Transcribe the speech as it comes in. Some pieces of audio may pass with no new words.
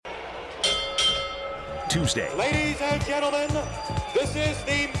Tuesday. Ladies and gentlemen, this is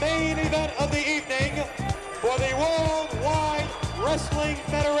the main event of the evening for the Worldwide Wrestling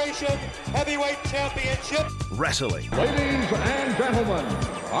Federation Heavyweight Championship. Wrestling. Ladies and gentlemen,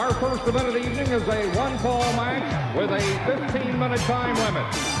 our first event of the evening is a one-fall match with a 15-minute time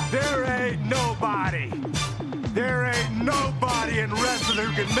limit. There ain't nobody in wrestling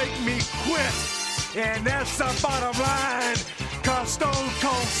who can make me quit. And that's the bottom line, cause Stone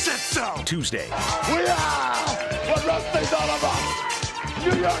Cold said so. Tuesday. We are what wrestling's all about.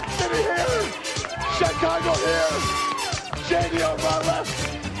 New York City here, Chicago here, JD on my left,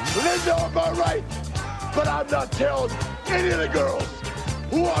 Linda on my right. But I'm not telling any of the girls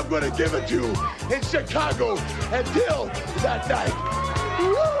who I'm going to give it to in Chicago until that night.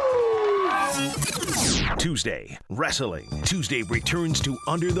 Woo! Tuesday, Wrestling. Tuesday returns to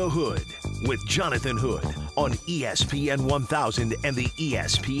Under the Hood with Jonathan Hood on ESPN 1000 and the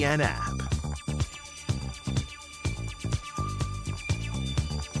ESPN app.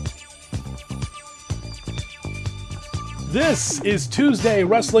 This is Tuesday,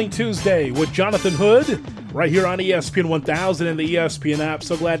 Wrestling Tuesday with Jonathan Hood, right here on ESPN 1000 and the ESPN app.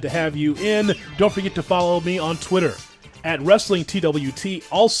 So glad to have you in. Don't forget to follow me on Twitter at WrestlingTWT.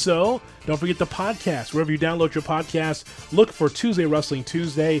 Also, don't forget the podcast. Wherever you download your podcast, look for Tuesday Wrestling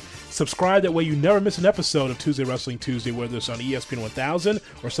Tuesday. Subscribe, that way you never miss an episode of Tuesday Wrestling Tuesday, whether it's on ESPN 1000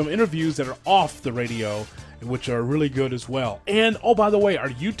 or some interviews that are off the radio, which are really good as well. And, oh, by the way, our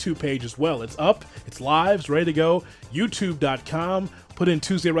YouTube page as well. It's up, it's live, it's ready to go. YouTube.com. Put in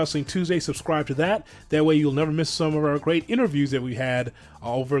Tuesday Wrestling Tuesday, subscribe to that. That way you'll never miss some of our great interviews that we had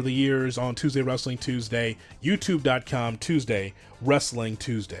over the years on Tuesday Wrestling Tuesday. YouTube.com, Tuesday Wrestling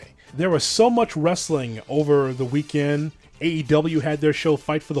Tuesday. There was so much wrestling over the weekend. AEW had their show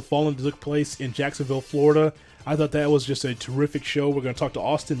Fight for the Fallen that took place in Jacksonville, Florida. I thought that was just a terrific show. We're going to talk to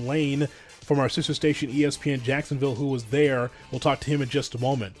Austin Lane from our sister station ESPN Jacksonville, who was there. We'll talk to him in just a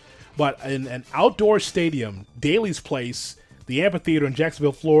moment. But in an outdoor stadium, Daly's Place, the amphitheater in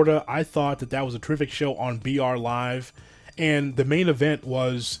Jacksonville, Florida, I thought that was a terrific show on BR Live. And the main event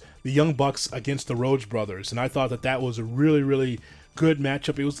was the Young Bucks against the Rhodes Brothers. And I thought that was a really, really good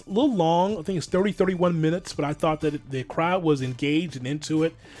matchup. It was a little long. I think it's 31 minutes, but I thought that the crowd was engaged and into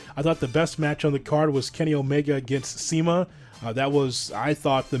it. I thought the best match on the card was Kenny Omega against CIMA. That was, I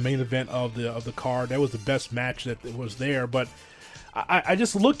thought, the main event of the card. That was the best match that was there. But I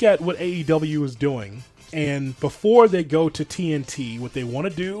just look at what AEW is doing. And before they go to TNT, what they want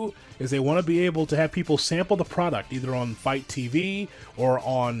to do is they want to be able to have people sample the product either on Fight TV or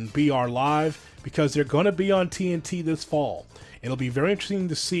on BR Live, because they're going to be on TNT this fall. It'll be very interesting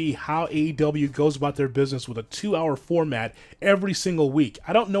to see how AEW goes about their business with a 2-hour format every single week.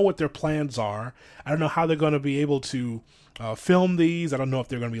 I don't know what their plans are. I don't know how they're going to be able to film these. I don't know if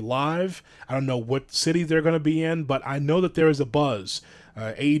they're going to be live. I don't know what city they're going to be in, but I know that there is a buzz.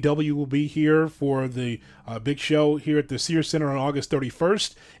 AEW will be here for the big show here at the Sears Center on August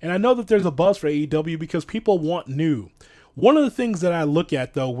 31st, and I know that there's a buzz for AEW because people want new. One of the things that I look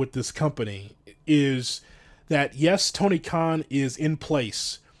at, though, with this company is that, yes, Tony Khan is in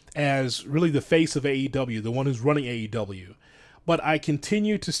place as really the face of AEW, the one who's running AEW. But I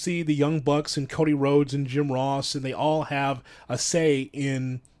continue to see the Young Bucks and Cody Rhodes and Jim Ross, and they all have a say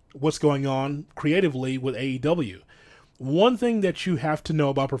in what's going on creatively with AEW. One thing that you have to know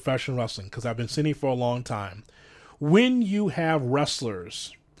about professional wrestling, because I've been seeing it for a long time, when you have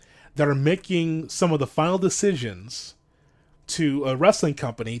wrestlers that are making some of the final decisions to a wrestling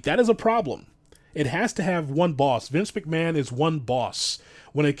company, that is a problem. It has to have one boss. Vince McMahon is one boss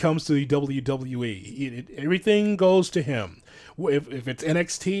when it comes to the WWE. Everything goes to him. If it's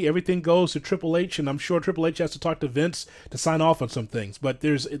NXT, everything goes to Triple H, and I'm sure Triple H has to talk to Vince to sign off on some things. But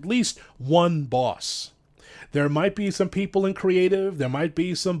there's at least one boss. There might be some people in creative. There might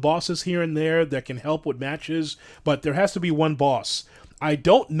be some bosses here and there that can help with matches, but there has to be one boss. I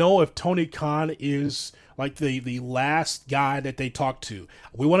don't know if Tony Khan is like the last guy that they talk to.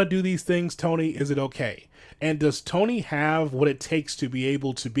 We want to do these things, Tony. Is it okay? And does Tony have what it takes to be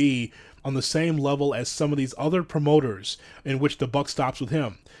able to be on the same level as some of these other promoters in which the buck stops with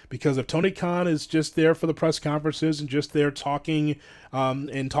him? Because if Tony Khan is just there for the press conferences and just there talking about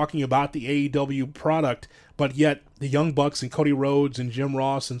the AEW product, but yet the Young Bucks and Cody Rhodes and Jim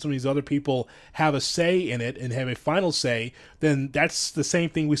Ross and some of these other people have a say in it and have a final say, then that's the same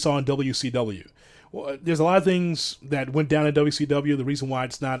thing we saw in WCW. Well, there's a lot of things that went down in WCW. The reason why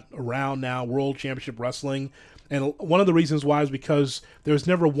it's not around now, World Championship Wrestling. And one of the reasons why is because there's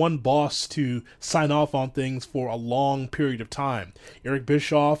never one boss to sign off on things for a long period of time. Eric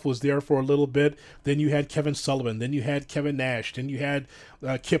Bischoff was there for a little bit. Then you had Kevin Sullivan. Then you had Kevin Nash. Then you had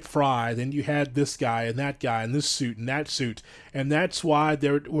Kip Fry. Then you had this guy and that guy and this suit and that suit. And that's why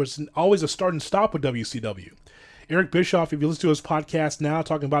there was always a start and stop with WCW. Eric Bischoff, if you listen to his podcast now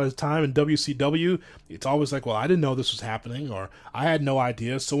talking about his time in WCW, it's always like, well, I didn't know this was happening, or I had no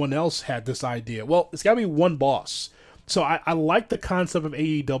idea. Someone else had this idea. Well, it's got to be one boss. So I like the concept of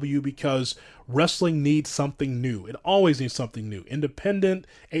AEW because wrestling needs something new. It always needs something new. Independent,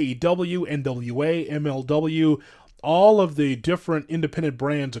 AEW, NWA, MLW, all of the different independent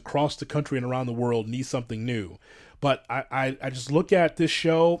brands across the country and around the world need something new. But I just look at this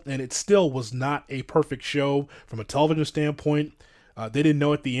show, and it still was not a perfect show from a television standpoint. They didn't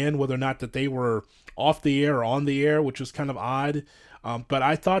know at the end whether or not that they were off the air or on the air, which was kind of odd. But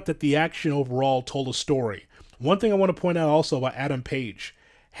I thought that the action overall told a story. One thing I want to point out also about Adam Page.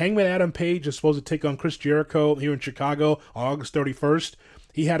 Hangman Adam Page is supposed to take on Chris Jericho here in Chicago on August 31st.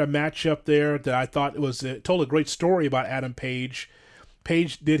 He had a match up there that I thought told a great story about Adam Page.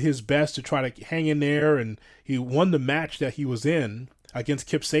 Page did his best to try to hang in there, and he won the match that he was in against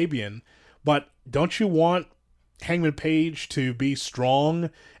Kip Sabian. But don't you want Hangman Page to be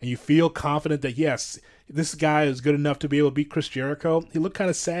strong and you feel confident that, yes, this guy is good enough to be able to beat Chris Jericho? He looked kind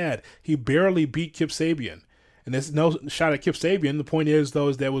of sad. He barely beat Kip Sabian. And there's no shot at Kip Sabian. The point is, though,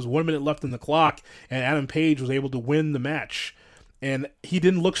 is there was 1 minute left in the clock, and Adam Page was able to win the match. And he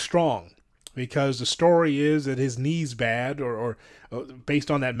didn't look strong, because the story is that his knee's bad or based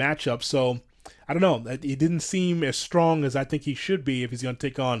on that matchup. So, I don't know. He didn't seem as strong as I think he should be if he's going to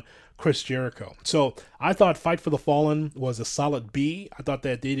take on Chris Jericho. So, I thought Fight for the Fallen was a solid B. I thought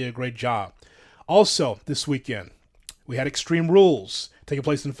that they did a great job. Also, this weekend, we had Extreme Rules taking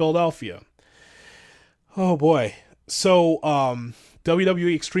place in Philadelphia. Oh, boy. So,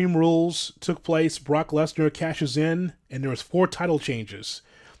 WWE Extreme Rules took place. Brock Lesnar cashes in, and there was 4 title changes.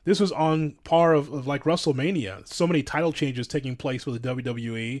 This was on par of like WrestleMania. So many title changes taking place with the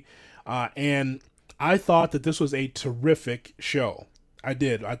WWE. And I thought that this was a terrific show. I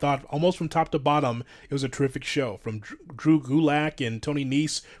did. I thought almost from top to bottom, it was a terrific show. From Drew Gulak and Tony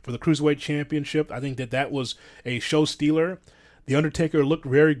Nese for the Cruiserweight Championship, I think that was a show stealer. The Undertaker looked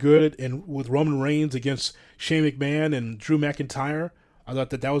very good, and with Roman Reigns against Shane McMahon and Drew McIntyre, I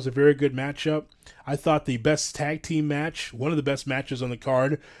thought that was a very good matchup. I thought the best tag team match, one of the best matches on the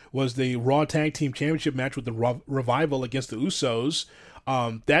card, was the Raw Tag Team Championship match with the Revival against the Usos.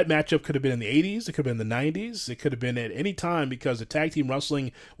 That matchup could have been in the 80s. It could have been in the 90s. It could have been at any time because the tag team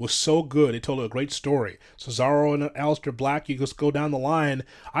wrestling was so good. It told a great story. Cesaro and Aleister Black, you just go down the line.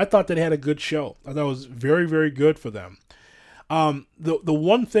 I thought that they had a good show. I thought it was very, very good for them. The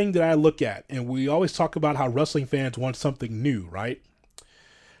one thing that I look at, and we always talk about how wrestling fans want something new, right?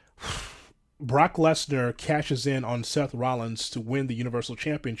 Brock Lesnar cashes in on Seth Rollins to win the Universal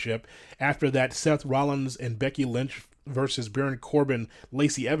Championship after that Seth Rollins and Becky Lynch versus Baron Corbin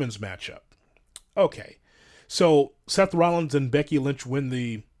Lacey Evans matchup. Okay, so Seth Rollins and Becky Lynch win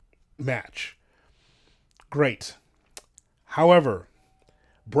the match. Great. However,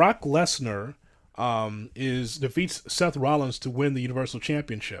 Brock Lesnar defeats Seth Rollins to win the Universal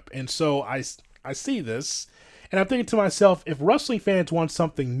Championship. And so I see this, and I'm thinking to myself, if wrestling fans want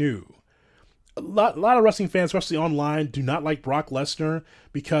something new, a lot of wrestling fans, especially online, do not like Brock Lesnar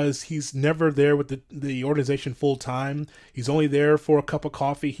because he's never there with the organization full time. He's only there for a cup of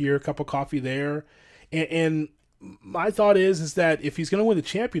coffee here, a cup of coffee there. And my thought is that if he's going to win the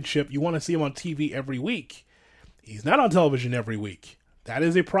championship, you want to see him on TV every week. He's not on television every week. That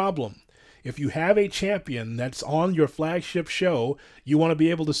is a problem. If you have a champion that's on your flagship show, you want to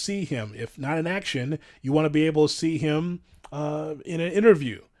be able to see him. If not in action, you want to be able to see him in an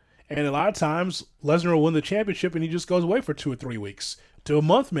interview. And a lot of times, Lesnar will win the championship and he just goes away for 2 or 3 weeks, to a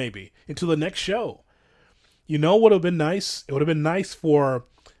month maybe, until the next show. You know what would have been nice? It would have been nice for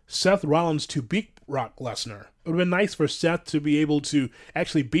Seth Rollins to beat Brock Lesnar. It would have been nice for Seth to be able to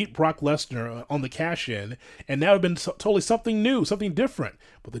actually beat Brock Lesnar on the cash-in, and that would have been totally something new, something different.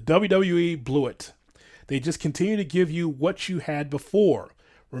 But the WWE blew it. They just continue to give you what you had before.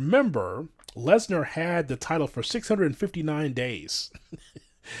 Remember, Lesnar had the title for 659 days.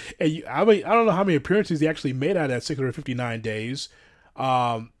 And I don't know how many appearances he actually made out of that 659 days.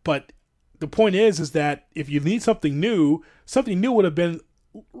 But the point is that if you need something new would have been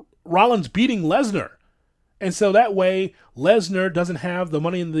Rollins beating Lesnar. And so that way, Lesnar doesn't have the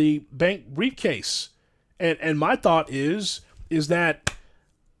Money in the Bank briefcase. And my thought is that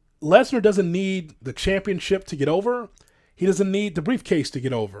Lesnar doesn't need the championship to get over. He doesn't need the briefcase to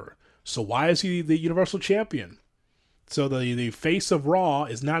get over. So why is he the Universal Champion? So the face of Raw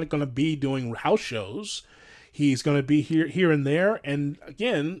is not going to be doing house shows. He's going to be here and there. And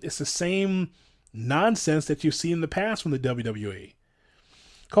again, it's the same nonsense that you've seen in the past from the WWE.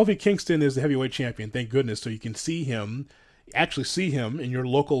 Kofi Kingston is the heavyweight champion, thank goodness. So you can actually see him in your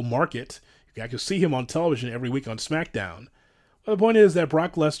local market. You can actually see him on television every week on SmackDown. But the point is that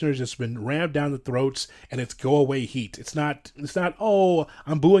Brock Lesnar has just been rammed down the throats, and it's go away heat. It's not, oh,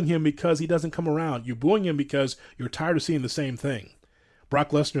 I'm booing him because he doesn't come around. You're booing him because you're tired of seeing the same thing. Brock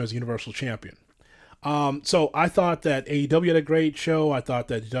Lesnar is Universal Champion. So I thought that AEW had a great show. I thought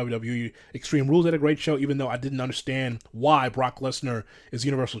that WWE Extreme Rules had a great show, even though I didn't understand why Brock Lesnar is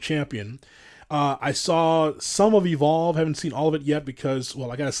Universal Champion. I saw some of Evolve, haven't seen all of it yet because,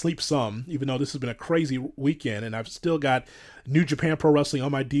 well, I got to sleep some, even though this has been a crazy weekend, and I've still got New Japan Pro Wrestling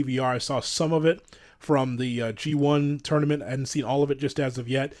on my DVR. I saw some of it from the G1 tournament. I hadn't seen all of it just as of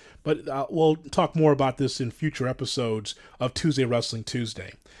yet, but we'll talk more about this in future episodes of Tuesday Wrestling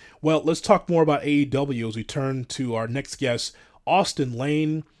Tuesday. Well, let's talk more about AEW as we turn to our next guest, Austin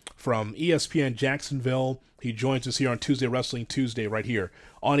Lane from ESPN Jacksonville. He joins us here on Tuesday Wrestling Tuesday right here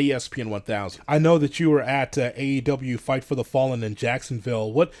on ESPN 1000. I know that you were at AEW Fight for the Fallen in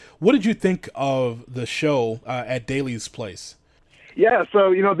Jacksonville. What did you think of the show at Daly's place? Yeah,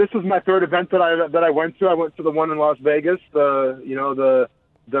 so this was my third event that I went to. I went to the one in Las Vegas, the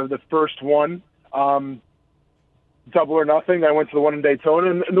first one, Double or Nothing. I went to the one in Daytona,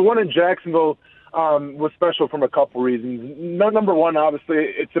 and the one in Jacksonville was special from a couple reasons. Number one, obviously,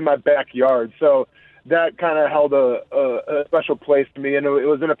 it's in my backyard, so that kind of held a special place to me, and it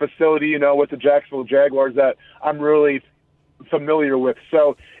was in a facility, with the Jacksonville Jaguars that I'm really familiar with.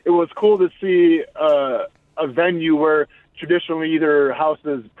 So it was cool to see a venue where traditionally either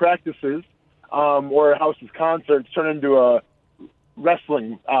houses practices or houses concerts turn into a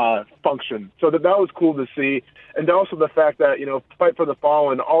wrestling function. So that was cool to see. And also the fact that, Fight for the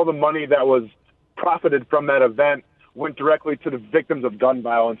Fallen, all the money that was profited from that event went directly to the victims of gun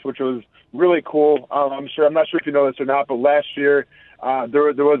violence, which was really cool. I'm not sure if you know this or not, but last year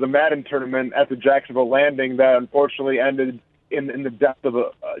there was a Madden tournament at the Jacksonville Landing that unfortunately ended in the death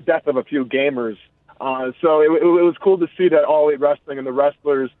of a few gamers. So it was cool to see that All Elite Wrestling and the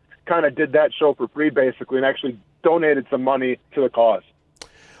wrestlers kind of did that show for free, basically, and actually donated some money to the cause.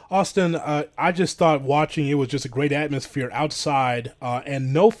 Austin, I just thought watching it was just a great atmosphere outside,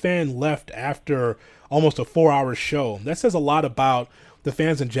 and no fan left after almost a 4-hour show. That says a lot about the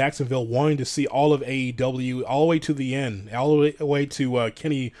fans in Jacksonville wanting to see all of AEW all the way to the end, all the way to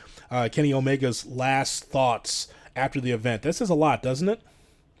Kenny Omega's last thoughts after the event. That says a lot, doesn't it?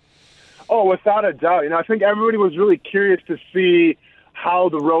 Oh, without a doubt. I think everybody was really curious to see how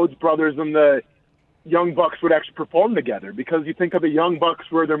the Rhodes brothers and the Young Bucks would actually perform together, because you think of the Young Bucks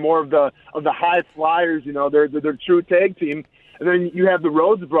where they're more of the high flyers, they're true tag team, and then you have the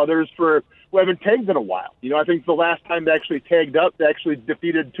Rhodes brothers who haven't tagged in a while. I think the last time they actually tagged up, they actually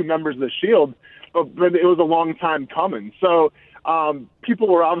defeated 2 members of the Shield, but it was a long time coming. So people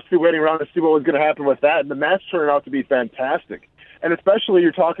were obviously waiting around to see what was going to happen with that, and the match turned out to be fantastic. And especially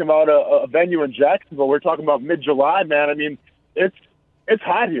you're talking about a venue in Jacksonville. We're talking about mid-July, man. I mean, it's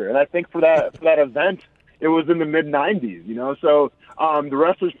hot here, and I think for that event, it was in the mid-90s. So the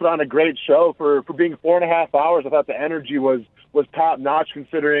wrestlers put on a great show for being 4.5 hours. I thought the energy was top-notch,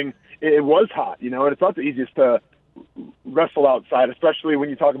 considering it was hot. And it's not the easiest to wrestle outside, especially when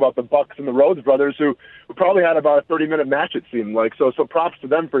you talk about the Bucks and the Rhodes brothers, who probably had about a 30-minute match, it seemed like. So props to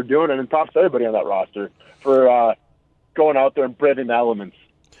them for doing it, and props to everybody on that roster for going out there and braving the elements.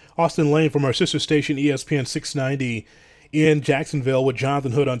 Austin Lane from our sister station ESPN 690 in Jacksonville with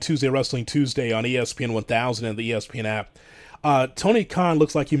Jonathan Hood on Tuesday Wrestling Tuesday on ESPN 1000 and the ESPN app. Tony Khan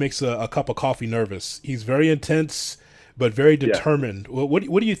looks like he makes a cup of coffee nervous. He's very intense, but very determined. Yeah.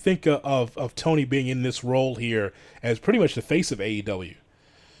 What do you think of Tony being in this role here as pretty much the face of AEW?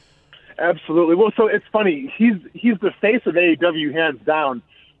 Absolutely. Well, so it's funny. He's the face of AEW hands down,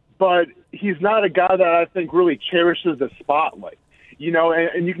 but he's not a guy that I think really cherishes the spotlight.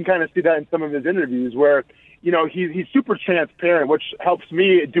 And you can kind of see that in some of his interviews where, he's super transparent, which helps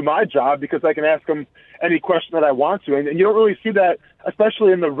me do my job because I can ask him any question that I want to. And you don't really see that,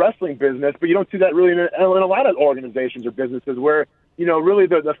 especially in the wrestling business, but you don't see that really in a lot of organizations or businesses where, really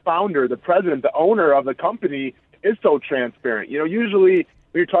the founder, the president, the owner of the company is so transparent. Usually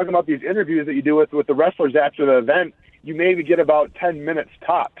when you're talking about these interviews that you do with the wrestlers after the event, you maybe get about 10 minutes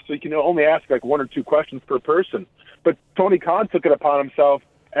tops. So you can only ask like 1 or 2 questions per person. But Tony Khan took it upon himself,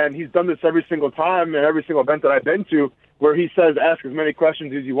 and he's done this every single time and every single event that I've been to, where he says ask as many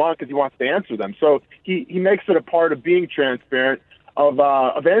questions as you want because he wants to answer them. So he makes it a part of being transparent, of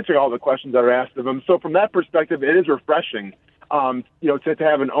answering all the questions that are asked of him. So from that perspective, it is refreshing, to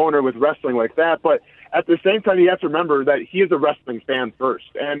have an owner with wrestling like that. But at the same time, you have to remember that he is a wrestling fan first,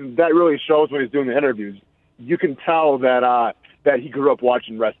 and that really shows when he's doing the interviews. You can tell that he grew up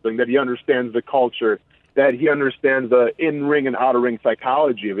watching wrestling, that he understands the culture, that he understands the in-ring and out-of-ring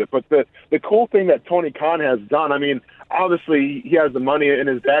psychology of it. But the cool thing that Tony Khan has done, I mean, obviously he has the money and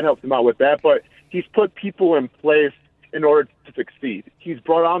his dad helped him out with that, but he's put people in place in order to succeed. He's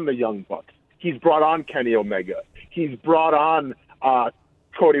brought on the Young Bucks. He's brought on Kenny Omega. He's brought on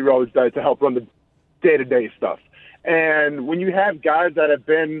Cody Rhodes to help run the day-to-day stuff. And when you have guys that have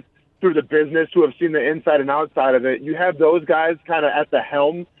been through the business, who have seen the inside and outside of it, you have those guys kind of at the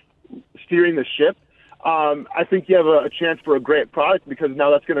helm steering the ship. I think you have a chance for a great product, because now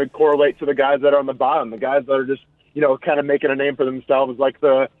that's going to correlate to the guys that are on the bottom, the guys that are just, kind of making a name for themselves, like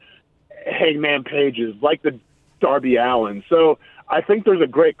the Hangman Pages, like the Darby Allin. So I think there's a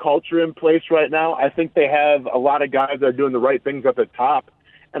great culture in place right now. I think they have a lot of guys that are doing the right things at the top,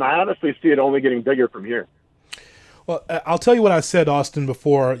 and I honestly see it only getting bigger from here. Well, I'll tell you what I said, Austin,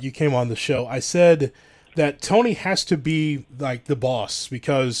 before you came on the show. I said that Tony has to be like the boss,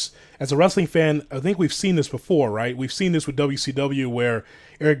 because as a wrestling fan, I think we've seen this before, right? We've seen this with WCW, where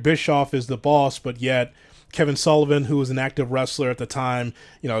Eric Bischoff is the boss, but yet Kevin Sullivan, who was an active wrestler at the time,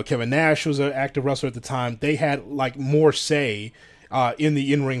 Kevin Nash was an active wrestler at the time, they had like more say in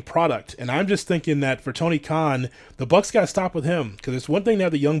the in-ring product. And I'm just thinking that for Tony Khan, the Bucks got to stop with him, because it's one thing to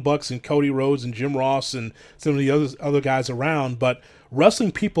have the Young Bucks and Cody Rhodes and Jim Ross and some of the other guys around, but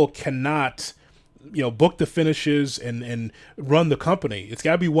wrestling people cannot book the finishes and run the company. It's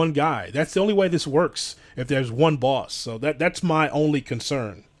got to be one guy. That's the only way this works, if there's one boss. So that's my only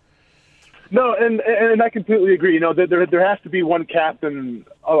concern. No, and I completely agree. There has to be one captain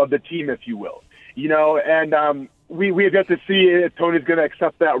of the team, if you will. And we have yet to see if Tony's going to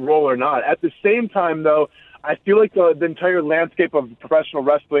accept that role or not. At the same time, though, I feel like the entire landscape of professional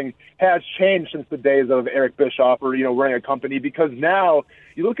wrestling has changed since the days of Eric Bischoff or, running a company, because now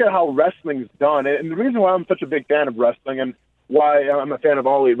you look at how wrestling's done. And the reason why I'm such a big fan of wrestling and why I'm a fan of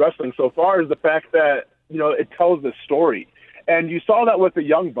All Elite Wrestling so far is the fact that, it tells the story. And you saw that with the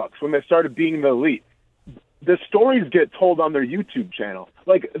Young Bucks when they started being the Elite. The stories get told on their YouTube channel.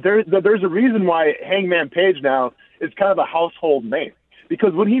 Like, there's a reason why Hangman Page now is kind of a household name.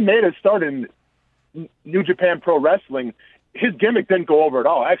 Because when he made his start in New Japan Pro Wrestling, his gimmick didn't go over at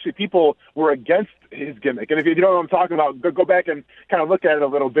all. Actually, people were against his gimmick. And if you don't know what I'm talking about, go back and kind of look at it a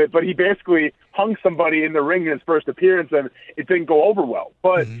little bit. But he basically hung somebody in the ring in his first appearance, and it didn't go over well.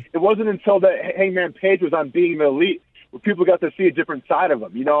 But it wasn't until that Hangman Page was on Being the Elite where people got to see a different side of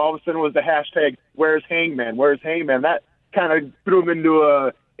him. All of a sudden it was the hashtag, "Where's Hangman? Where's Hangman?" That kind of threw him into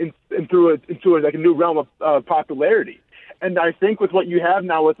a new realm of popularity. And I think with what you have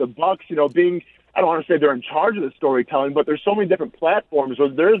now with the Bucks, being, I don't want to say they're in charge of the storytelling, but there's so many different platforms. So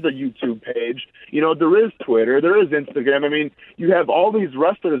there's the YouTube page, there is Twitter, there is Instagram. I mean, you have all these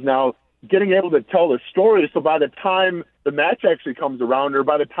wrestlers now getting able to tell the story. So by the time the match actually comes around, or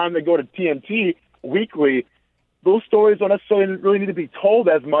by the time they go to TNT weekly, those stories don't necessarily really need to be told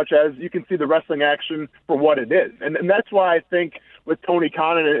as much as you can see the wrestling action for what it is. And that's why I think with Tony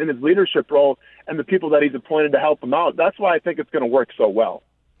Khan and his leadership role and the people that he's appointed to help him out, that's why I think it's going to work so well.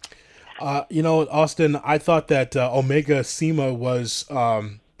 Austin, I thought that Omega Sema was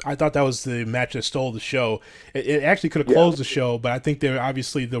I thought that was the match that stole the show. It actually could have closed the show, but I think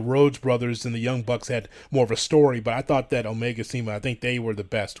obviously the Rhodes brothers and the Young Bucks had more of a story, but I thought that Omega Sema, I think they were the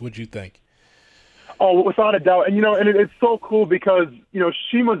best. What'd you think? Oh, without a doubt. And, and it's so cool because,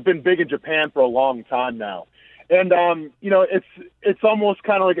 Shima's been big in Japan for a long time now. And, it's almost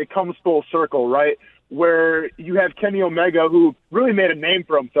kind of like it comes full circle, right? Where you have Kenny Omega, who really made a name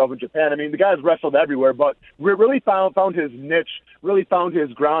for himself in Japan. I mean, the guy's wrestled everywhere, but really found his niche, really found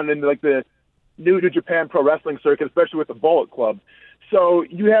his ground in like the New Japan Pro Wrestling circuit, especially with the Bullet Club. So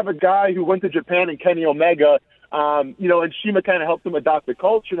you have a guy who went to Japan and Kenny Omega, and Shima kind of helped him adopt the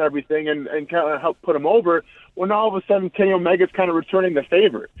culture and everything and kind of helped put him over. Well, now all of a sudden, Kenny Omega's kind of returning the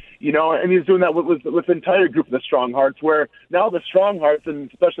favor, and he's doing that with the entire group of the Strong Hearts, where now the Strong Hearts, and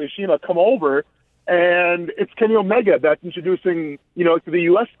especially Shima, come over, and it's Kenny Omega that's introducing, to the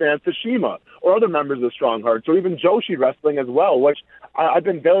U.S. fans to Shima or other members of the Strong Hearts, or even Joshi Wrestling as well, which I've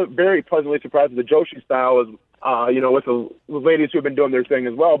been very, very pleasantly surprised with the Joshi style, with the ladies who have been doing their thing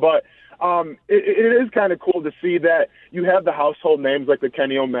as well. But it is kind of cool to see that you have the household names like the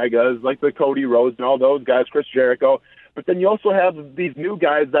Kenny Omegas, like the Cody Rhodes and all those guys, Chris Jericho, but then you also have these new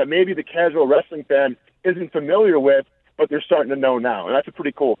guys that maybe the casual wrestling fan isn't familiar with, but they're starting to know now, and that's a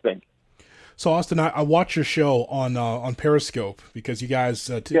pretty cool thing. So Austin, I watch your show on Periscope because you guys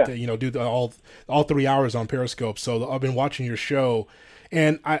do all 3 hours on Periscope. So I've been watching your show,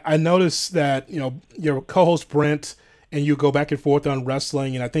 and I noticed that your co-host Brent and you go back and forth on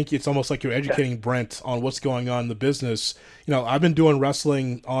wrestling, and I think it's almost like you're educating Brent on what's going on in the business. I've been doing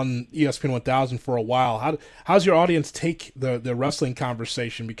wrestling on ESPN 1000 for a while. How's your audience take the wrestling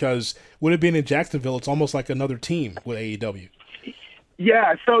conversation? Because with it being in Jacksonville, it's almost like another team with AEW.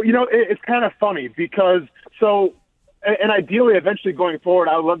 Yeah, so, it's kind of funny because, and ideally, eventually going forward,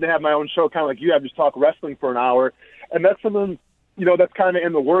 I would love to have my own show, kind of like you have, just talk wrestling for an hour. And that's something, that's kind of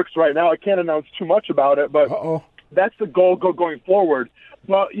in the works right now. I can't announce too much about it, but that's the goal going forward.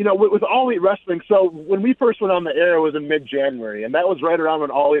 But, with All Elite Wrestling, so when we first went on the air, it was in mid-January, and that was right around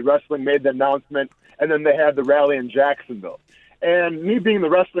when All Elite Wrestling made the announcement, and then they had the rally in Jacksonville. And me being the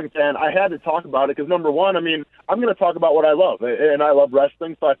wrestling fan, I had to talk about it because, number one, I'm going to talk about what I love, and I love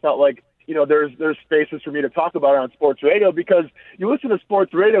wrestling, so I felt like, there's spaces for me to talk about it on sports radio, because you listen to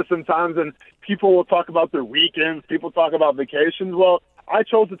sports radio sometimes and people will talk about their weekends, people talk about vacations. Well, I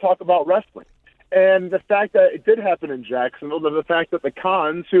chose to talk about wrestling. And the fact that it did happen in Jacksonville, the fact that the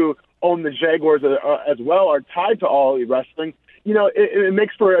Khans, who own the Jaguars as well, are tied to All Elite Wrestling, it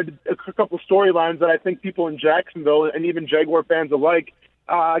makes for a couple storylines that I think people in Jacksonville and even Jaguar fans alike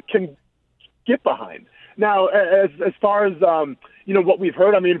can get behind. Now, as far as what we've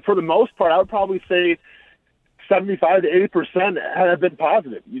heard, for the most part, I would probably say 75 to 80% have been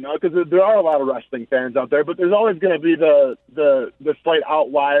positive. Because there are a lot of wrestling fans out there, but there's always going to be the slight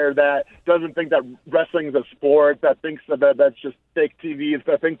outlier that doesn't think that wrestling is a sport, that thinks that's just fake TV,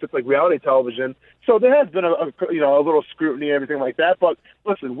 that thinks it's like reality television. So there has been a little scrutiny and everything like that. But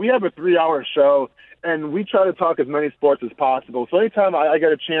listen, we have a 3-hour show, and we try to talk as many sports as possible. So anytime I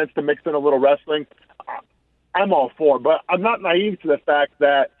get a chance to mix in a little wrestling, I'm all for. But I'm not naive to the fact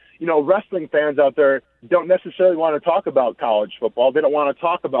that wrestling fans out there don't necessarily want to talk about college football. They don't want to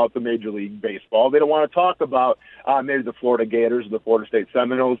talk about the Major League Baseball. They don't want to talk about maybe the Florida Gators or the Florida State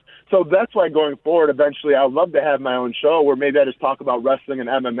Seminoles. So that's why going forward, eventually, I would love to have my own show where maybe I just talk about wrestling and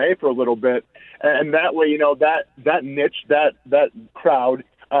MMA for a little bit. And that way, that niche, that crowd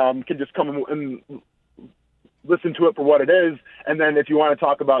can just come and listen to it for what it is. And then if you want to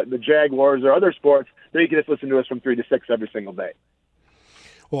talk about the Jaguars or other sports, then you can just listen to us from 3 to 6 every single day.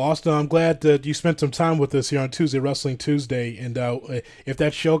 Well, Austin, I'm glad that you spent some time with us here on Tuesday, Wrestling Tuesday. And if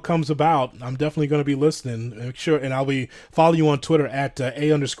that show comes about, I'm definitely going to be listening. And I'll be following you on Twitter at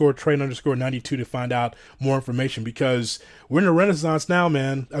 @A_train_92 to find out more information, because we're in a renaissance now,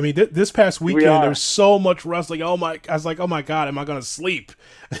 man. This past weekend, there's so much wrestling. I was like, oh my God, am I going to sleep?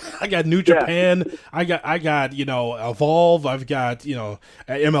 I got New Japan. I got Evolve. I've got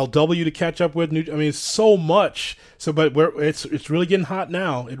MLW to catch up with. It's so much. So, but it's really getting hot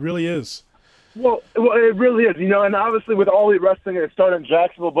now. It really is. Well, it really is. And obviously with All Elite Wrestling, it started in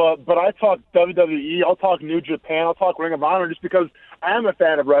Jacksonville. But I talk WWE. I'll talk New Japan. I'll talk Ring of Honor, just because I am a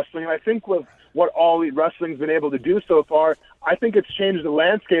fan of wrestling. And I think with what All Elite Wrestling's been able to do so far, I think it's changed the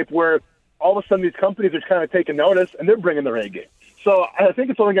landscape where all of a sudden these companies are kind of taking notice and they're bringing their A game. So I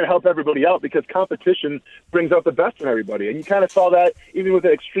think it's only going to help everybody out, because competition brings out the best in everybody. And you kind of saw that even with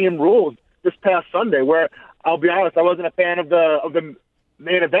the Extreme Rules this past Sunday, where I'll be honest, I wasn't a fan of the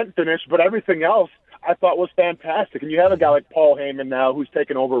main event finish, but everything else I thought was fantastic. And you have a guy like Paul Heyman now who's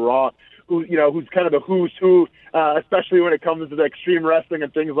taken over Raw, who's kind of the who's who, especially when it comes to the extreme wrestling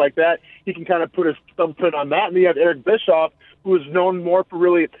and things like that. He can kind of put his thumbprint on that. And then you have Eric Bischoff, who is known more for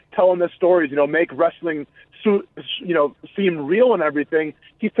really telling the stories, make wrestling seem real and everything.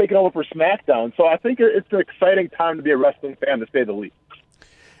 He's taken over for SmackDown. So I think it's an exciting time to be a wrestling fan, to say the least.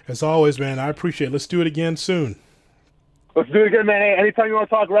 As always, man, I appreciate it. Let's do it again soon. Let's do it again, man. Hey, anytime you want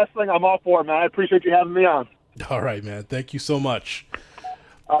to talk wrestling, I'm all for it, man. I appreciate you having me on. All right, man. Thank you so much.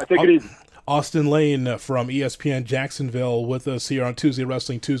 Take it easy. Austin Lane from ESPN Jacksonville with us here on Tuesday,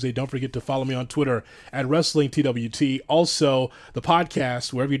 Wrestling Tuesday. Don't forget to follow me on Twitter at WrestlingTWT. Also, the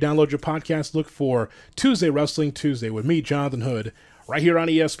podcast, wherever you download your podcast, look for Tuesday, Wrestling Tuesday with me, Jonathan Hood, right here on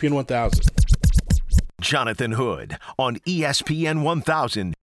ESPN 1000. Jonathan Hood on ESPN 1000.